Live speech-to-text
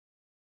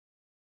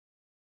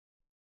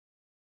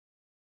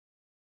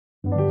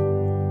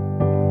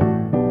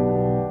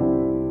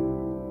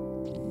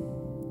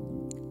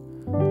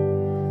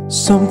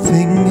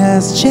Something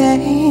has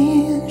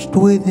changed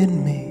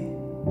within me.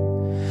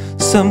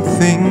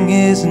 Something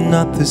is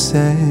not the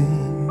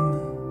same.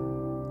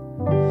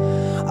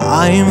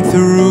 I'm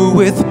through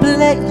with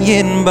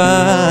playing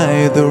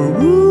by the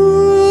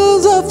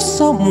rules of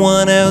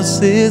someone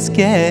else's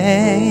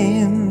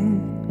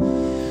game.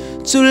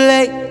 Too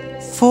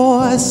late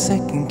for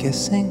second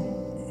guessing.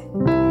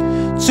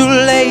 Too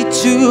late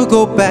to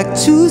go back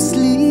to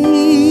sleep.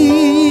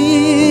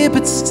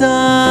 It's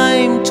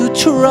time to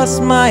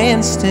trust my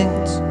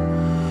instincts.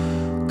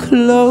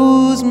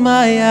 Close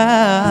my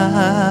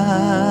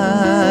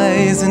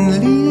eyes and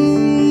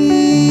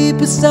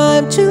leap. It's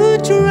time to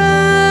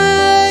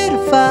try to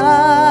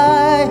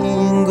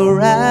find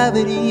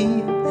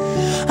gravity.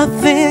 I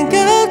think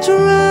I'll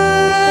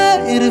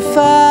try to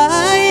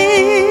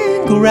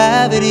find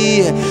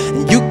gravity,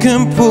 and you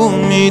can pull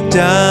me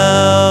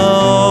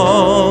down.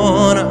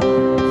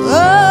 Oh,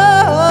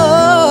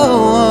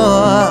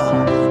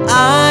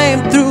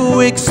 I'm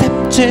through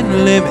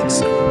accepting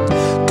limits,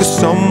 'cause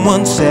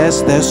someone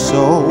says they're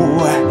so.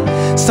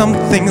 Some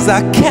things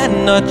I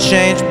cannot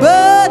change,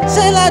 but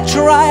till I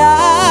try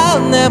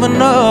I'll never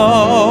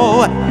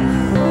know.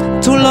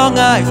 Too long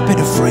I've been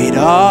afraid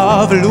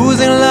of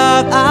losing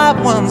love I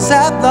once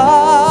had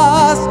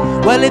lost.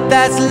 Well, if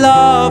that's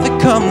love, it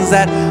comes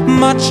at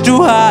much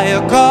too high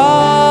a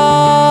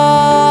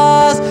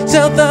cost.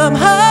 Tell them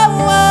how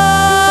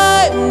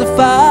I'm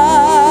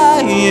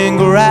defying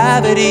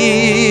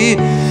gravity.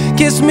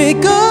 Kiss me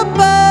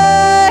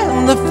goodbye,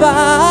 I'm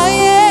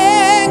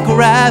defying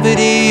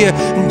gravity,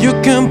 and you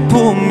can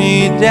pull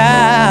me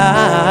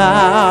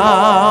down.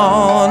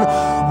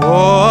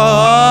 Oh.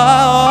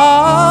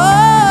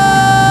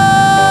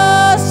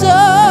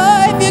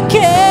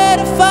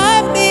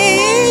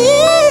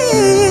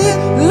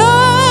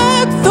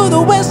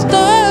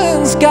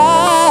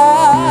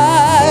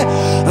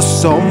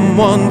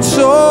 Someone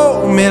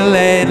told me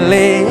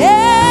lately,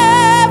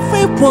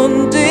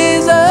 everyone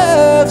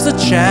deserves a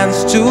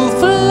chance to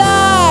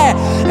fly.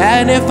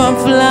 And if I'm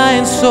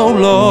flying so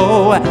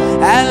low,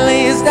 at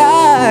least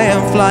I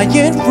am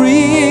flying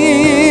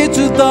free.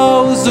 To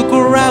those who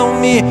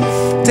surround me,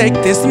 take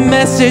this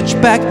message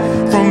back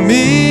from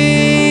me.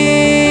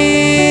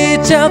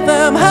 Tell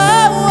them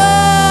how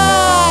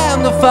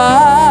I'm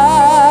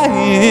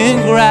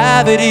defying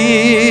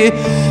gravity.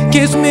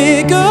 Kiss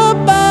me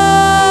goodbye,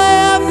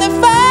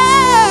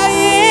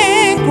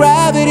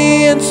 gravity,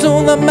 and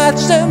soon the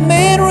match that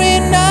made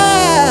renown.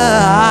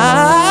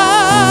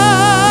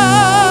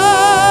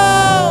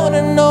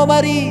 And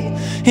nobody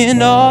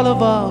in all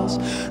of us,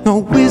 no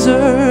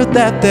wizard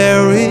that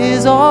there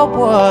is or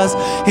was,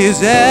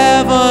 is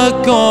ever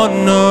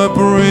gonna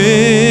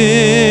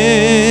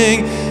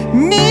bring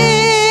me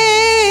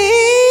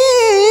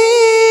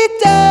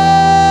down.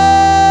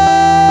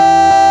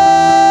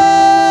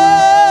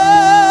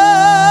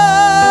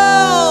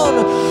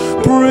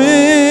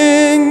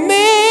 Bring me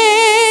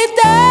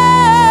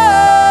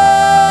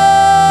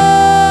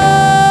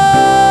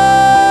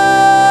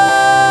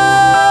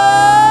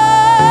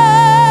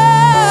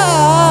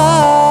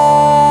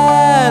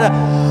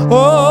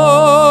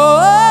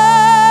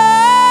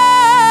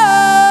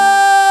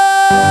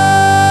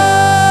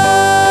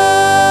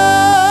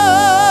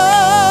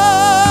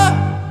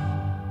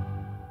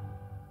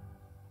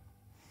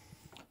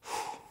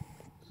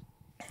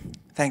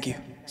Thank you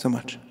so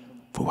much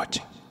for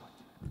watching.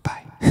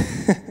 Bye.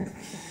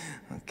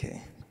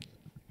 Okay.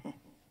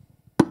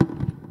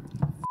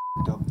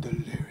 Up the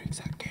lyrics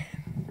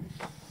again.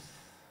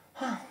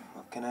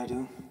 What can I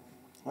do?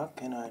 What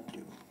can I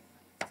do?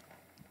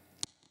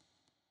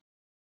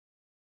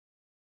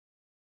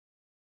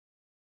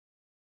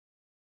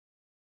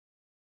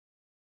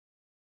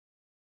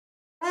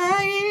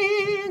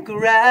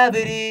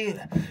 Gravity,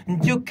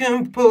 and you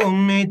can pull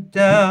me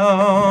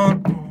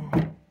down.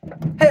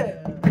 Hey.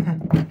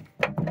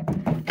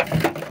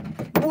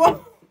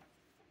 Whoa.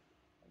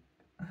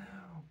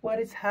 What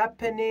is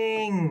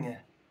happening?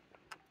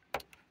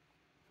 F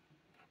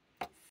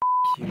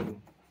you.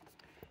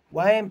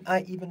 Why am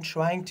I even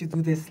trying to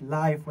do this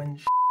live when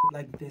shit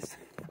like this?